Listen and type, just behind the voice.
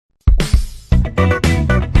Welcome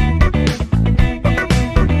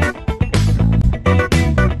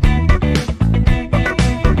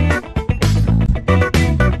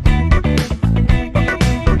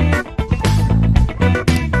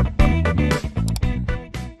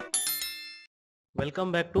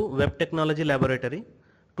back to Web Technology Laboratory.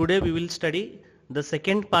 Today we will study the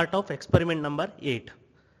second part of experiment number 8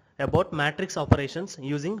 about matrix operations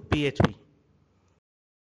using PHP.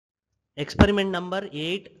 Experiment number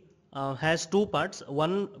 8 has two parts.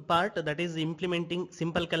 One part that is implementing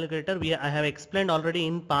simple calculator I have explained already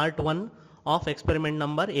in part 1 of experiment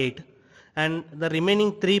number 8, and the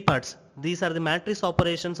remaining three parts, these are the matrix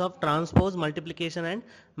operations of transpose, multiplication and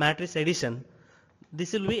matrix addition.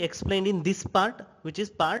 This will be explained in this part, which is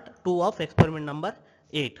part 2 of experiment number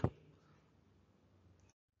 8.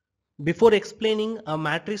 Before explaining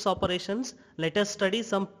matrix operations, let us study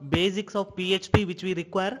some basics of PHP which we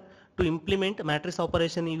require to implement matrix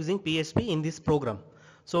operation using PHP in this program.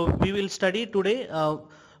 So we will study today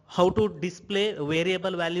how to display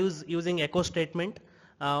variable values using echo statement,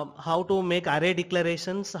 how to make array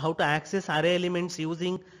declarations, how to access array elements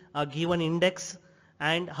using a given index,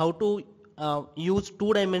 and how to use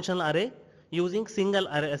two-dimensional array using single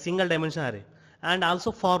dimensional array, and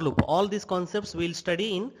also for loop. All these concepts we will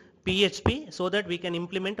study in PHP so that we can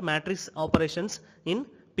implement matrix operations in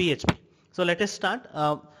PHP. So let us start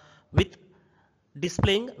with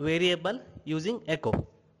displaying variable using echo.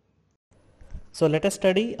 So let us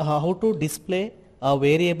study how to display a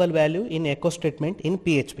variable value in echo statement in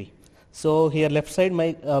PHP. So here left side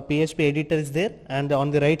my PHP editor is there, and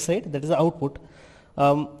on the right side that is the output.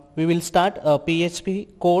 We will start a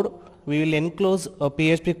PHP code. We will enclose a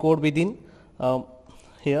PHP code within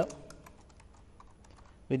here,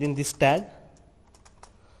 within this tag.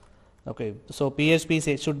 Okay, so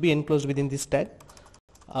PHP should be enclosed within this tag.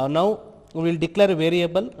 Now we will declare a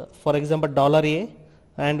variable, for example $a,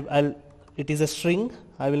 and it is a string.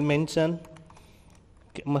 I will mention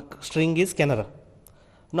string is Canara.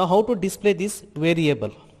 Now how to display this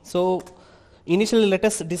variable? So initially let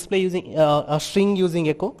us display using a string using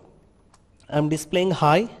echo. I am displaying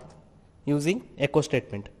hi using echo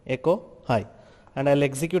statement, echo hi, and I will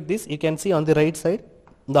execute this. You can see on the right side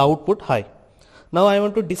the output hi. Now I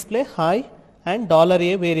want to display hi and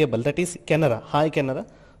 $a variable, that is Canara, hi Canara.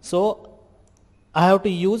 So I have to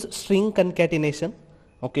use string concatenation.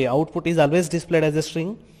 Okay, output is always displayed as a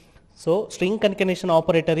string. So string concatenation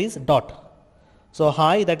operator is dot. So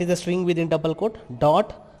hi, that is a string within double quote,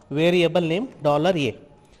 dot variable name $a.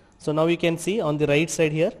 So now you can see on the right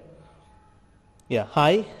side here, yeah,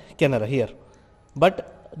 hi Canara here,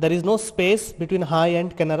 but there is no space between hi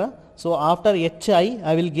and Canara. So after hi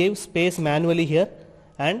I will give space manually here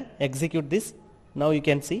and execute this. Now you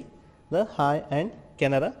can see the hi and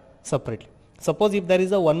Canara separately. Suppose if there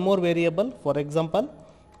is a one more variable, for example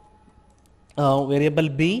variable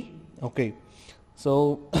b, okay,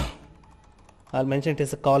 so I'll mention it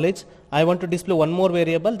as a college. I want to display one more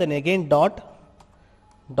variable, then again dot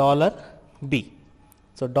 $b.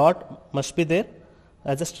 So dot must be there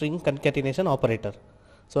as a string concatenation operator.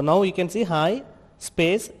 So now you can see hi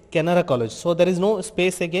space Canara College. So there is no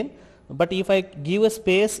space again, but if I give a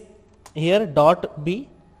space here dot b,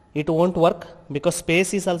 it won't work because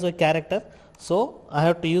space is also a character. So I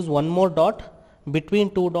have to use one more dot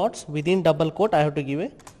between two dots within double quote. I have to give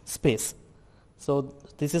a space. So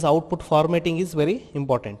this is output formatting is very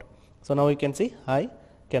important. So now you can see hi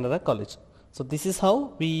Canara College. So this is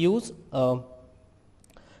how we use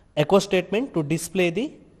echo statement to display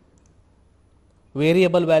the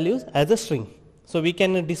variable values as a string. So we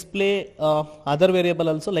can display other variable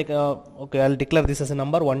also, like okay, I'll declare this as a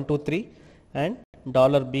number 1 2 3 and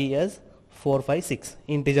 $b as 4 5 6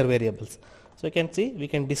 integer variables. So you can see we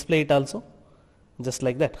can display it also just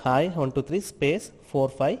like that, hi 1 2 3 space 4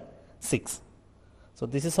 5 6. So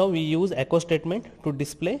this is how we use echo statement to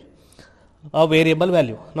display a variable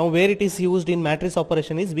value. Now where it is used in matrix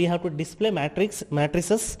operation is we have to display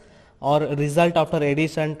matrices or result after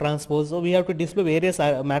addition, transpose. So we have to display various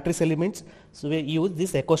matrix elements. So we use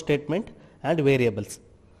this echo statement and variables.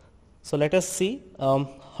 So let us see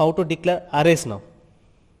how to declare arrays now.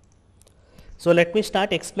 So let me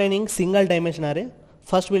start explaining single dimension array.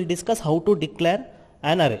 First we will discuss how to declare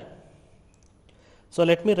an array. So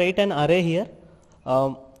let me write an array here.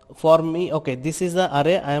 For me, okay, this is the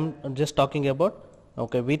array I am just talking about,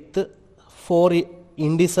 okay, with 4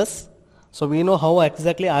 indices. So we know how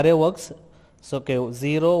exactly array works. So okay,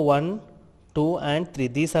 0 1 2 and 3,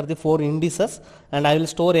 these are the 4 indices, and I will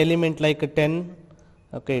store element like 10,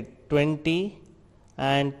 okay, 20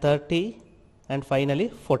 and 30 and finally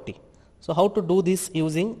 40. So how to do this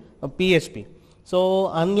using PHP? So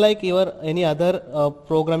unlike your any other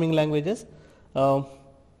programming languages,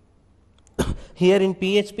 here in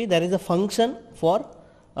PHP there is a function for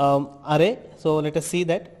array. So let us see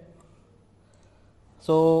that.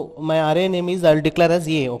 So my array name is, I will declare as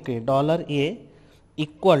A, okay, $A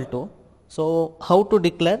equal to, so how to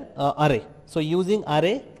declare array? So using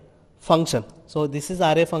array function. So this is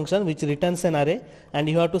array function which returns an array, and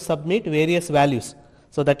you have to submit various values.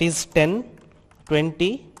 So that is 10,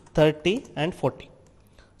 20, 30 and 40.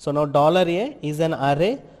 So now $A is an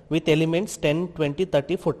array with elements 10, 20,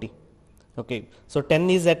 30, 40. Okay, so 10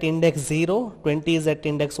 is at index 0, 20 is at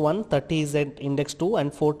index 1, 30 is at index 2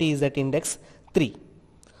 and 40 is at index 3.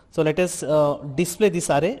 So let us display this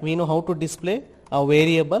array. We know how to display a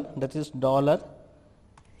variable, that is $A,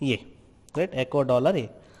 right, echo $A.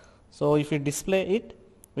 So if you display it,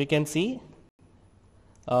 we can see,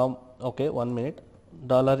 okay, 1 minute,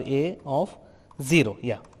 $A of 0,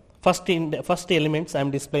 yeah, first elements I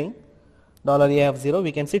am displaying, $A of 0,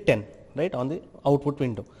 we can see 10, right, on the output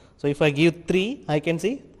window. So if I give 3, I can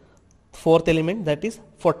see fourth element, that is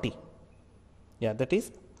 40, yeah, that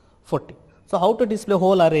is 40. So how to display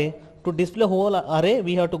whole array? To display whole array,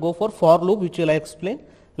 we have to go for loop, which will I explain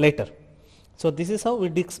later. So this is how we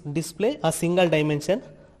display a single dimension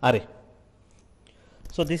array.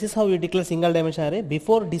 So this is how we declare single dimension array.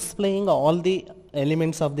 Before displaying all the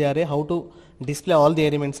elements of the array, how to display all the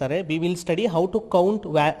elements array, we will study how to count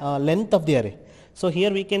length of the array. So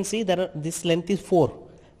here we can see that this length is 4,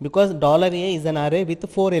 because $A is an array with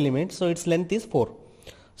 4 elements, so its length is 4.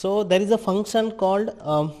 So there is a function called,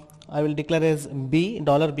 I will declare as B,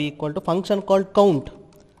 $B equal to function called count.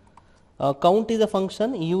 Count is a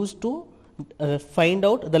function used to find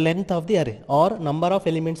out the length of the array or number of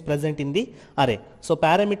elements present in the array. So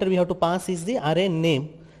parameter we have to pass is the array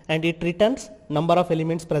name, and it returns number of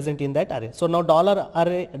elements present in that array. So now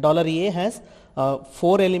 $A has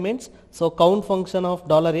 4 elements. So count function of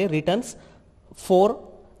 $A returns 4,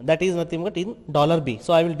 that is nothing but in $B.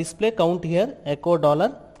 So I will display count here, echo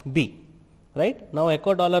 $B. Right, now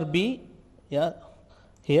echo $B, yeah,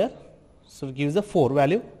 here, so it gives the 4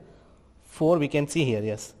 value, 4 we can see here,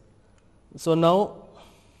 yes. So now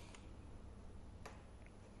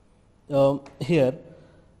here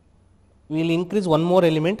we will increase one more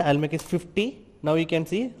element, I will make it 50. Now you can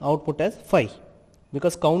see output as 5,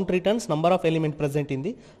 because count returns number of elements present in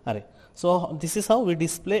the array. So this is how we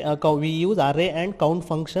display, we use array and count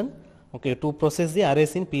function, okay, to process the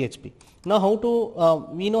arrays in PHP. Now how to,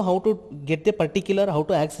 we know how to get a particular, how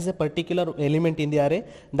to access a particular element in the array,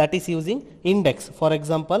 that is using index. For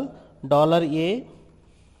example, $A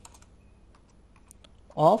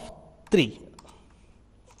of 3,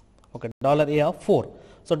 okay, $A of 4.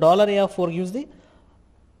 So $A of 4 gives the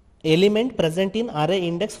element present in array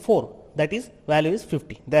index 4, that is value is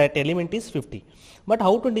 50, that element is 50. But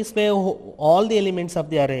how to display all the elements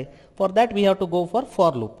of the array? For that we have to go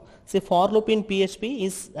for loop. See, for loop in PHP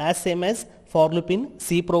is as same as for loop in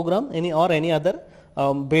C program, any other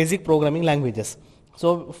basic programming languages.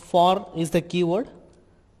 So for is the keyword,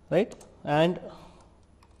 right, and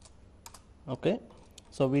okay,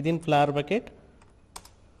 so within flower bracket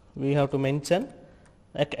we have to mention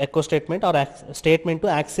echo statement or statement to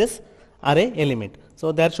access array element.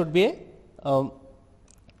 So there should be a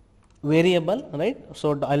variable, right.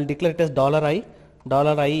 So I will declare it as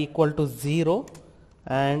 $I equal to 0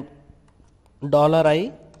 and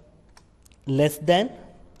 $I less than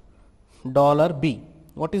 $B.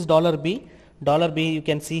 What is $B? $B you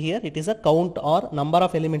can see here, it is a count or number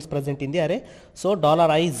of elements present in the array. So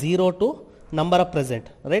 $I 0 to number of present,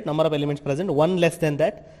 right, number of elements present, 1 less than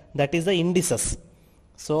that, that is the indices.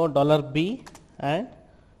 So $B and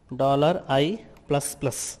 $I plus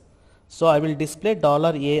plus. So I will display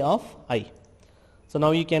 $A of I. So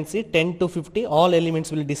now you can see 10 to 50 all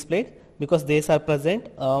elements will be displayed, because these are present,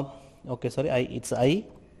 okay, sorry, it's I,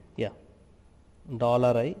 yeah,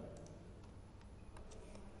 $I,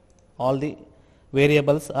 all the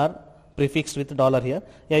variables are prefixed with $ here.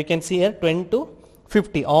 Yeah, you can see here 20 to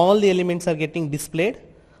 50 all the elements are getting displayed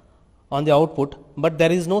on the output, but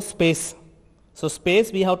there is no space. So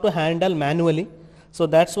space we have to handle manually. So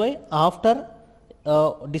that's why after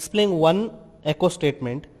displaying one echo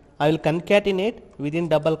statement, I will concatenate within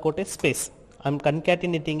double quote a space. I am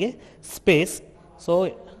concatenating a space.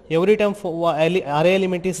 So every time array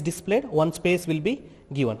element is displayed, one space will be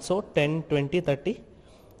given. So 10, 20, 30,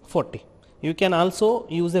 40. You can also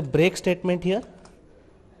use a break statement here,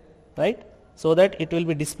 right, so that it will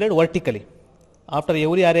be displayed vertically. After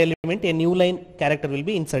every array element, a new line character will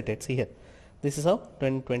be inserted. See here, this is how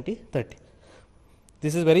 10, 20, 30.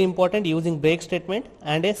 This is very important, using break statement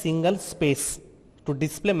and a single space. to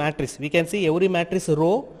display matrix. We can see every matrix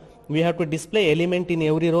row, we have to display element in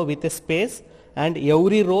every row with a space, and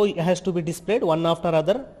every row has to be displayed one after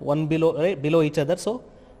other, one below, right, below each other. So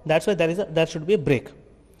that's why there should be a break.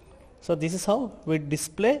 So this is how we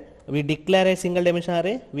display, we declare a single dimension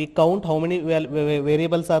array, we count how many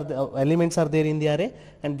variables are elements are there in the array,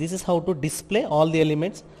 and this is how to display all the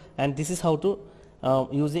elements, and this is how to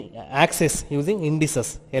using access using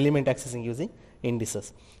indices, element accessing using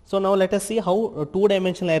indices. So now let us see how a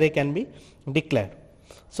two-dimensional array can be declared.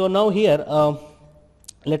 So now here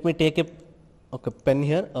let me take a pen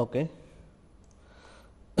here. Okay.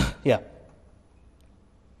 Yeah.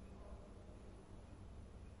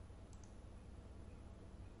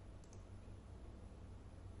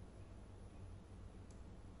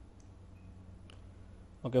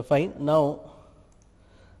 Okay, fine. Now,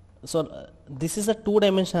 so this is a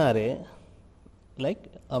two-dimensional array,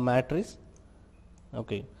 like a matrix.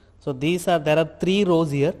 Okay. So there are 3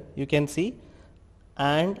 rows here, you can see,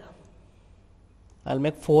 and I'll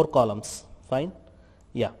make 4 columns. Fine.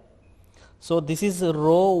 Yeah. So this is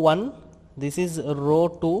row 1, this is row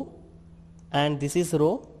 2, and this is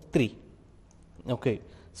row 3. Okay.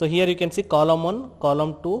 So here you can see column 1,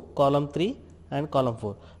 column 2, column 3, and column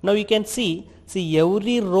 4. Now you can see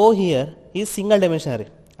every row here is single dimensional array.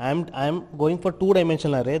 I am going for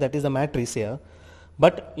two-dimensional array, that is the matrix here.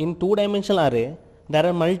 But in two-dimensional array, there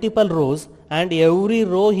are multiple rows, and every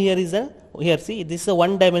row here is see, this is a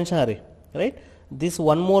one-dimensional array, right? This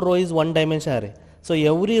one more row is one-dimensional array. So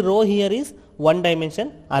every row here is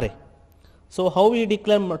one-dimension array. So how we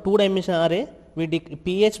declare two-dimensional array?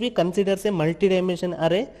 PHP considers a multidimensional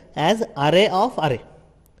array as array of array.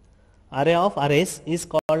 Array of arrays is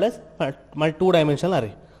called as two-dimensional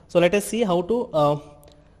array. So let us see how to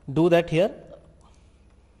do that here.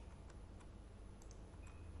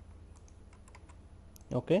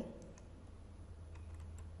 Okay.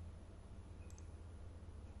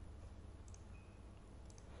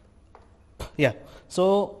 Yeah.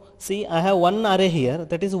 So see, I have one array here,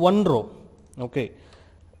 that is one row. Okay.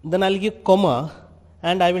 Then I'll give comma,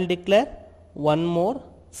 and I will declare one more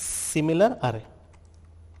similar array.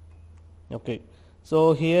 Okay.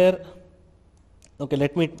 So here, okay,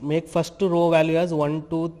 let me make first row value as 1,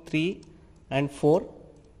 2, 3, and 4.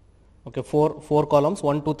 Okay, four columns,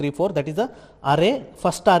 1, 2, 3, 4. That is the array,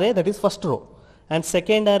 first array, that is first row. And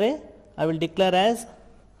second array, I will declare as,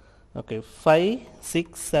 okay, 5,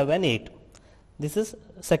 6, 7, 8. This is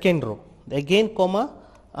second row. Again, comma,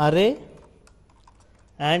 array,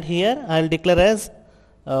 and here I will declare as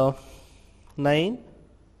 9,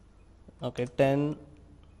 okay, 10,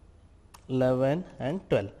 11, and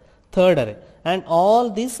 12. Third array. And all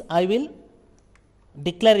this I will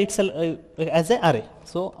declare itself as an array.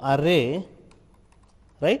 So array,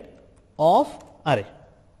 right, of array.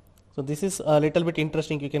 So this is a little bit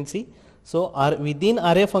interesting, you can see. So within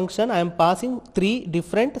array function I am passing 3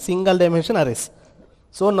 different single dimension arrays.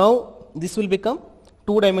 So now this will become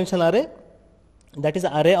two-dimensional array, that is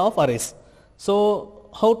array of arrays. So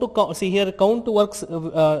how to count? See here, count works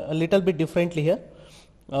a little bit differently here.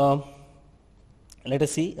 Let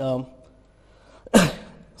us see.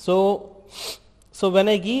 So when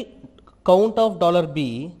I give count of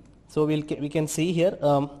 $b, so we can see here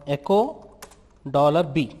echo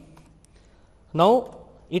 $b. Now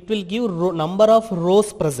it will give number of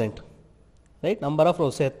rows present, right? Number of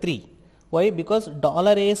rows, say 3. Why? Because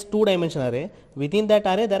 $a is two-dimensional array. Within that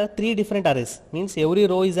array there are 3 different arrays, means every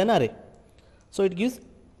row is an array. So it gives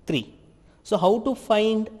 3. So how to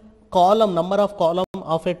find column, number of column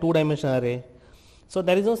of a two-dimensional array? So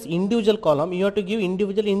there is no individual column, you have to give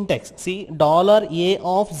individual index. See, $a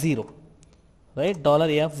of 0, right?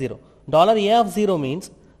 $a of 0. $a of 0 means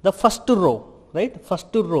the first row, right? First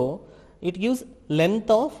row, it gives length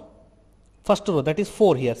of first row, that is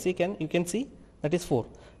 4 here. See, you can see that is 4.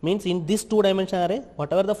 Means in this two-dimensional array,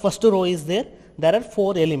 whatever the first row is there are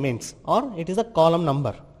 4 elements, or it is a column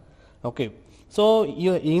number. Okay. So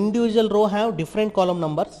your individual row have different column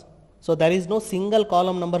numbers. So there is no single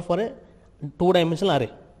column number for a two-dimensional array.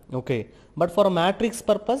 Okay. But for a matrix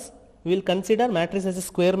purpose, we will consider matrix as a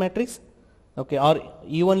square matrix. Okay. Or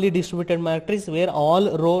evenly distributed matrix where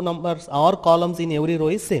all row numbers or columns in every row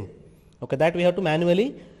is same. Okay. That we have to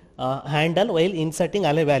manually handle while inserting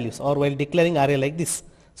array values or while declaring array like this.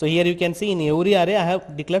 So here you can see in every array I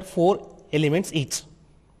have declared 4 elements each.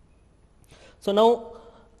 So now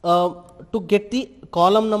to get the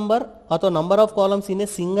column number or the number of columns in a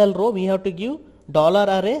single row, we have to give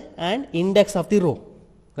 $array and index of the row,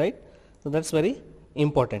 right? So that's very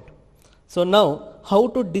important. So now how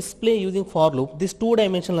to display using for loop this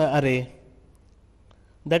two-dimensional array?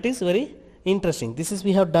 That is very interesting. This is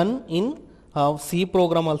we have done in C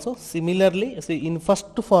program also similarly. See, in first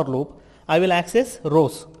for loop I will access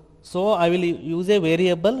rows. So I will use a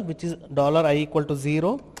variable which is $I equal to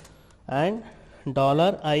 0 and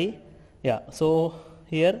 $I, yeah. So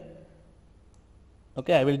here,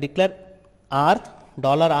 okay, I will declare R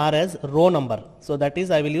as row number. So that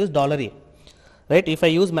is I will use $A. Right? If I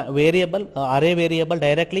use variable array variable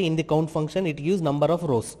directly in the count function, it gives number of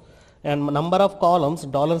rows, and number of columns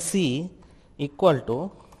 $C equal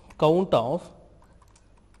to count of.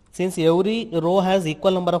 Since every row has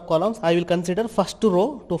equal number of columns, I will consider first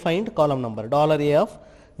row to find column number $A of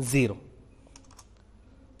 0.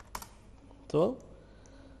 So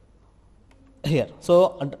here,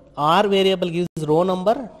 so R variable gives row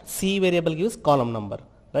number, C variable gives column number,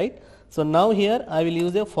 right? So now here I will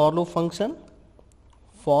use a for loop function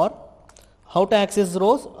for how to access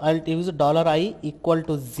rows. I will use $I equal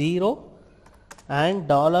to 0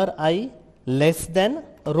 and $I less than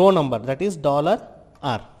row number, that is $R,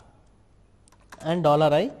 and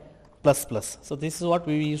 $I plus plus. So this is what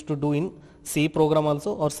we used to do in C program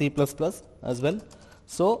also, or C++ as well.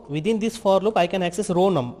 So within this for loop I can access row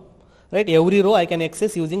number, right? Every row I can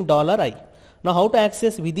access using $I. Now how to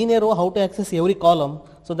access within a row, how to access every column?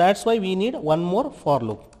 So that's why we need one more for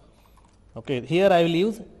loop. Okay, here I will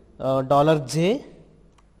use $J,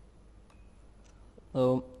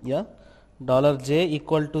 $J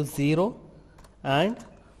equal to 0 and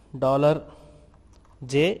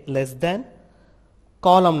 $J less than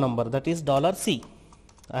column number, that is $C.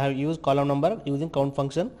 I have used column number using count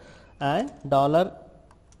function, and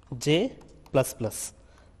 $J plus plus,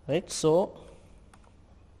 right? So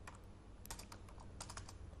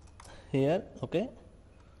here, okay,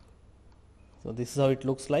 so this is how it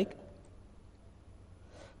looks like.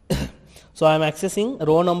 So I am accessing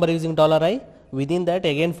row number using $I. Within that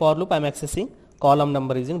again for loop I am accessing column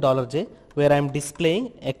number using $J, where I am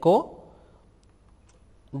displaying echo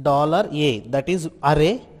 $A, that is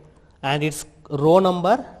array, and its row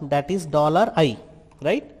number, that is $I,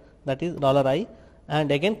 right? That is $I,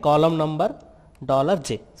 and again column number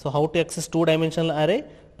 $J. So how to access two-dimensional array?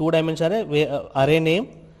 Two-dimensional array name,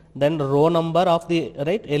 then row number of the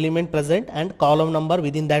right element present, and column number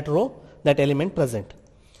within that row, that element present.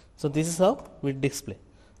 So this is how we display.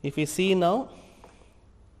 If we see now,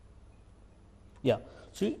 yeah,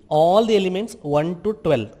 see all the elements 1 to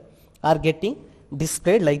 12 are getting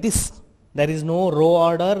displayed like this. There is no row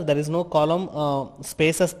order, there is no column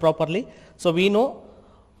spaces properly. So we know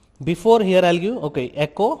before here I'll give, okay,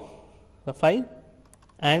 echo fine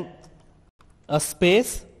and a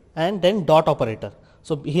space and then dot operator.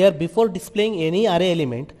 So here before displaying any array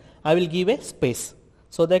element I will give a space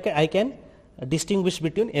so that I can distinguish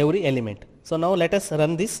between every element. So now let us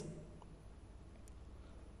run this.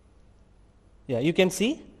 Yeah, you can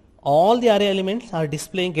see all the array elements are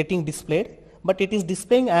getting displayed, but it is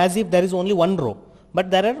displaying as if there is only one row,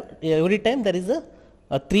 but there are every time there is a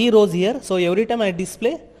 3 rows here. So every time I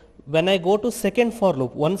display, when I go to second for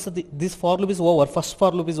loop, once this for loop is over, first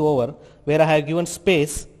for loop is over, where I have given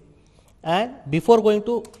space, and before going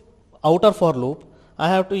to outer for loop I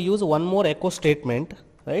have to use one more echo statement,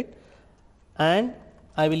 right? And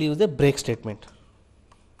I will use a break statement.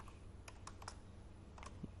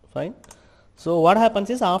 Fine. So what happens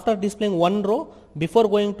is, after displaying one row, before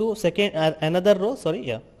going to another row,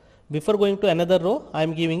 before going to another row, I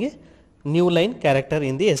am giving a new line character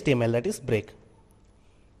in the HTML, that is break.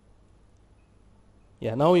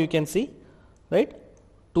 Yeah, now you can see, right?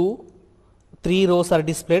 3 rows are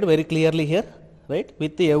displayed very clearly here, right?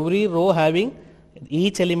 With every row having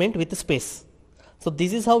each element with space. So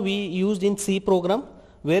this is how we used in C program,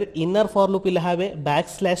 where inner for loop will have a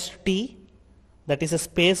 \t, that is a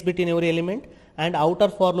space between every element, and outer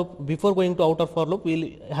for loop, before going to outer for loop, we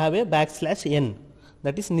will have a \n,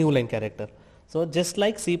 that is new line character. So just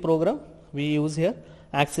like C program, we use here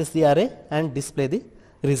access the array and display the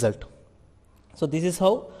result. So this is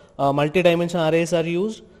how multi-dimensional arrays are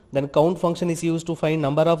used. Then count function is used to find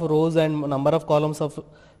number of rows and number of columns of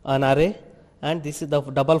an array, and this is the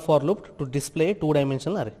double for loop to display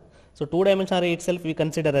two-dimensional array. So two-dimensional array itself we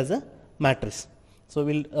consider as a matrix. So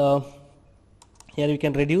we'll here we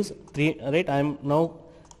can reduce 3, right? I am now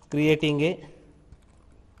creating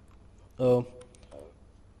a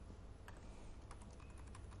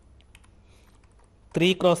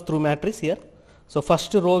 3 cross through matrix here. So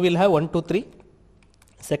first row will have 1, 2, 3,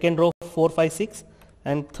 second row 4, 5, 6,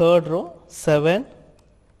 and third row 7,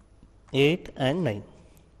 8 and 9.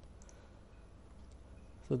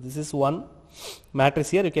 So this is one matrix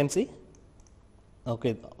here, you can see.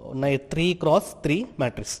 Okay, 3 cross 3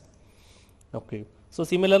 matrix. Okay, so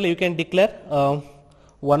similarly you can declare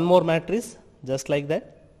one more matrix just like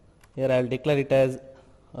that. Here I will declare it as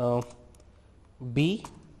B,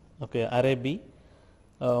 okay, array B.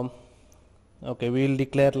 Okay, we will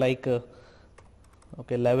declare like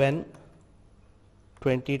okay, 11,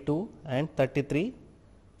 22 and 33.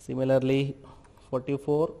 Similarly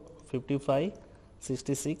 44, 55,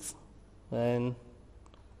 66 and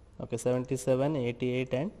okay, 77,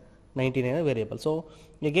 88 and 99 are variable. So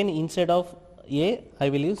again, instead of A I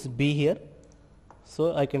will use B here,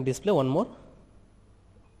 so I can display one more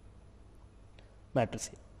matrix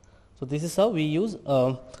here. So this is how we use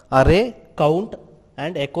array, count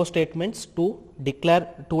and echo statements to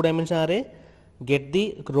declare two-dimensional array, get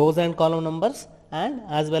the rows and column numbers, and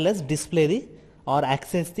as well as display the or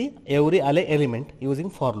access the every array element using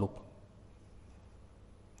for loop.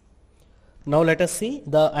 Now let us see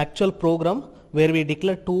the actual program where we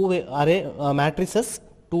declare two array matrices,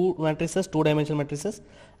 two-dimensional matrices,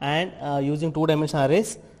 and using two-dimensional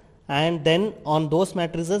arrays, and then on those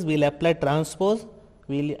matrices we will apply transpose,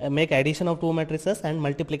 we will make addition of two matrices and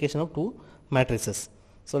multiplication of two matrices.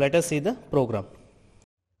 So let us see the program.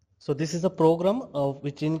 So this is a program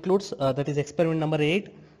which includes that is experiment number 8,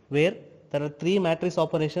 where there are three matrix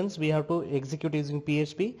operations we have to execute using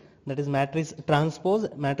PHP, that is matrix transpose,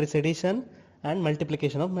 matrix addition and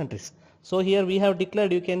multiplication of matrix. So here we have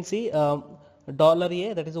declared, you can see $A,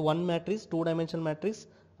 that is a one matrix, two-dimensional matrix,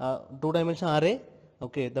 two-dimensional array,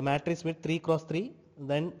 okay, the matrix with 3 cross 3,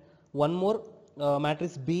 then one more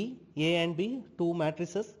matrix B, A and B, two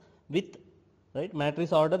matrices with right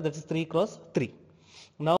matrix order, that is 3 cross 3.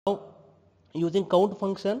 Now using count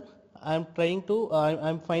function I am trying to I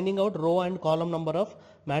am finding out row and column number of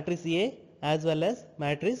matrix A as well as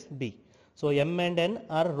matrix B. So M and N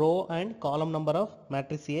are row and column number of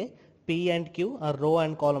matrix A, P and Q are row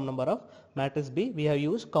and column number of matrix B. We have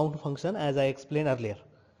used count function as I explained earlier.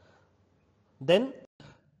 Then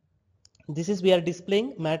this is we are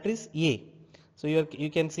displaying matrix A. So you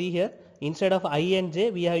can see here, instead of I and J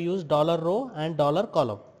we have used $row and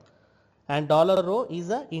 $column, and $row is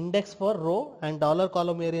a index for row and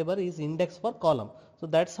 $column variable is index for column. So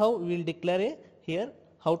that's how we will declare here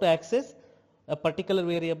how to access a particular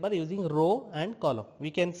variable using row and column. We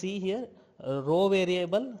can see here row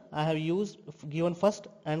variable I have used given first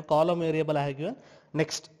and column variable I have given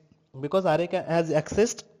next, because array has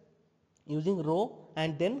accessed using row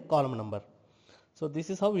and then column number. So this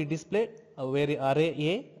is how we display array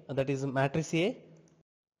A, that is matrix A,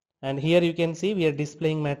 and here you can see we are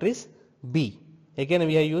displaying matrix B. Again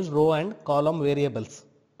we have used row and column variables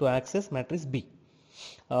to access matrix B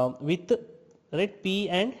with right P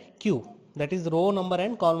and Q, that is row number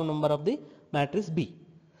and column number of the matrix B.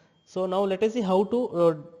 So now let us see how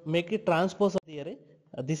to make it transpose of the array.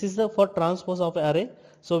 This is the for transpose of array.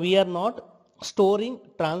 So we are not storing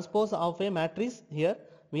transpose of a matrix here,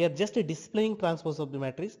 we are just displaying transpose of the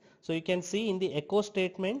matrix. So you can see in the echo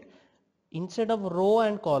statement, instead of row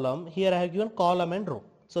and column, here I have given column and row.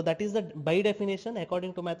 So that is the by definition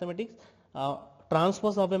according to mathematics,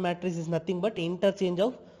 transpose of a matrix is nothing but interchange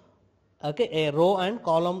of okay, a row and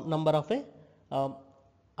column number of a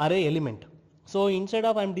array element. So instead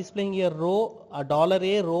of I am displaying here row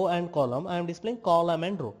 $A row and column, I am displaying column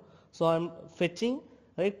and row. So I am fetching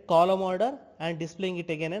right column order and displaying it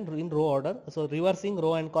again and in row order. So reversing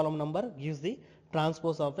row and column number gives the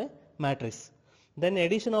transpose of a matrix. Then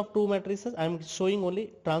addition of two matrices, I am showing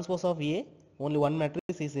only transpose of A, only one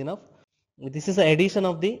matrix is enough. This is the addition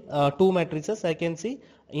of the two matrices. I can see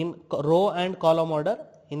in row and column order,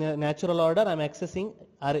 in a natural order I am accessing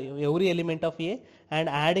every element of A and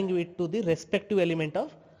adding it to the respective element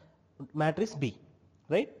of matrix B,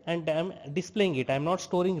 right, and I am displaying it. I am not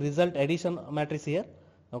storing result addition matrix here,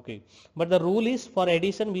 okay, but the rule is for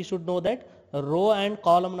addition we should know that row and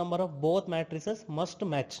column number of both matrices must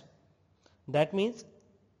match. That means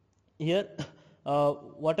here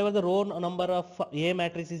whatever the row number of A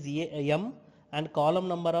matrix is M and column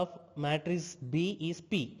number of matrix B is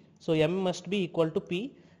P, so M must be equal to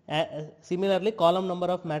P. Similarly column number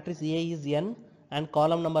of matrix A is N and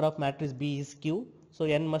column number of matrix B is Q, so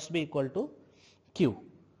N must be equal to Q.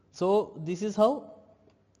 So this is how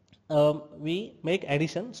we make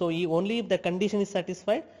addition. So only if the condition is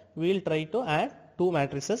satisfied we will try to add two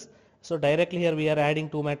matrices. So directly here we are adding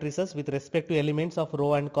two matrices with respect to elements of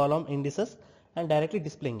row and column indices and directly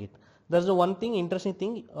displaying it. There is one thing, interesting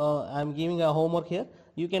thing, I am giving a homework here.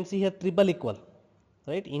 You can see here triple equal,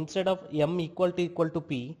 right, instead of M equal to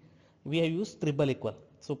P we have used triple equal.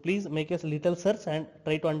 So please make a little search and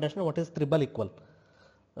try to understand what is triple equal.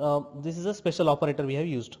 This is a special operator we have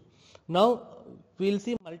used. Now we will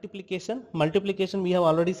see multiplication. Multiplication we have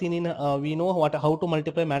already seen in we know how to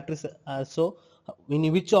multiply matrix. So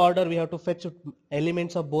in which order we have to fetch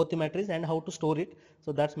elements of both the matrix and how to store it.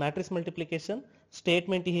 So that's matrix multiplication.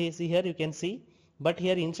 Statement is here, you can see, but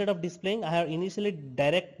here instead of displaying, I have initially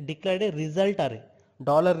declared a result array,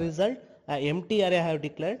 $result, empty array I have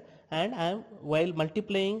declared, and I am while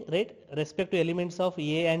multiplying, right, respect to elements of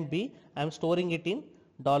A and B, I am storing it in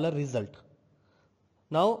 $result.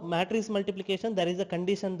 Now matrix multiplication, there is a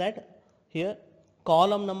condition that here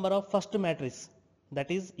column number of first matrix,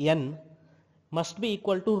 that is n, must be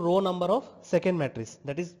equal to row number of second matrix,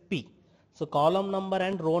 that is P. So column number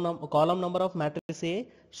and column number of matrix A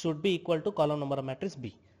should be equal to column number of matrix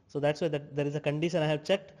B. So that's why there is a condition I have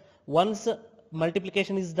checked. Once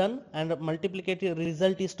multiplication is done and multiplicative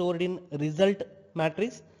result is stored in result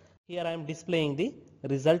matrix, here I am displaying the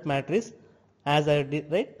result matrix as I did,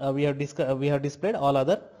 right. We have displayed all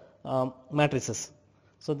other matrices.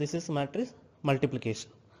 So this is matrix multiplication.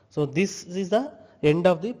 So this is the end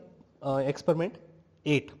of the experiment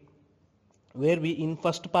 8, where we in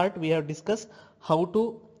first part we have discussed how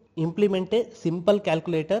to implement a simple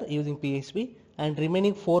calculator using PHP, and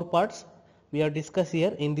remaining 4 parts we have discussed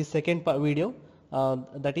here in the second video,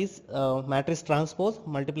 that is matrix transpose,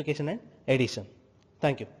 multiplication and addition.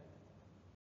 Thank you.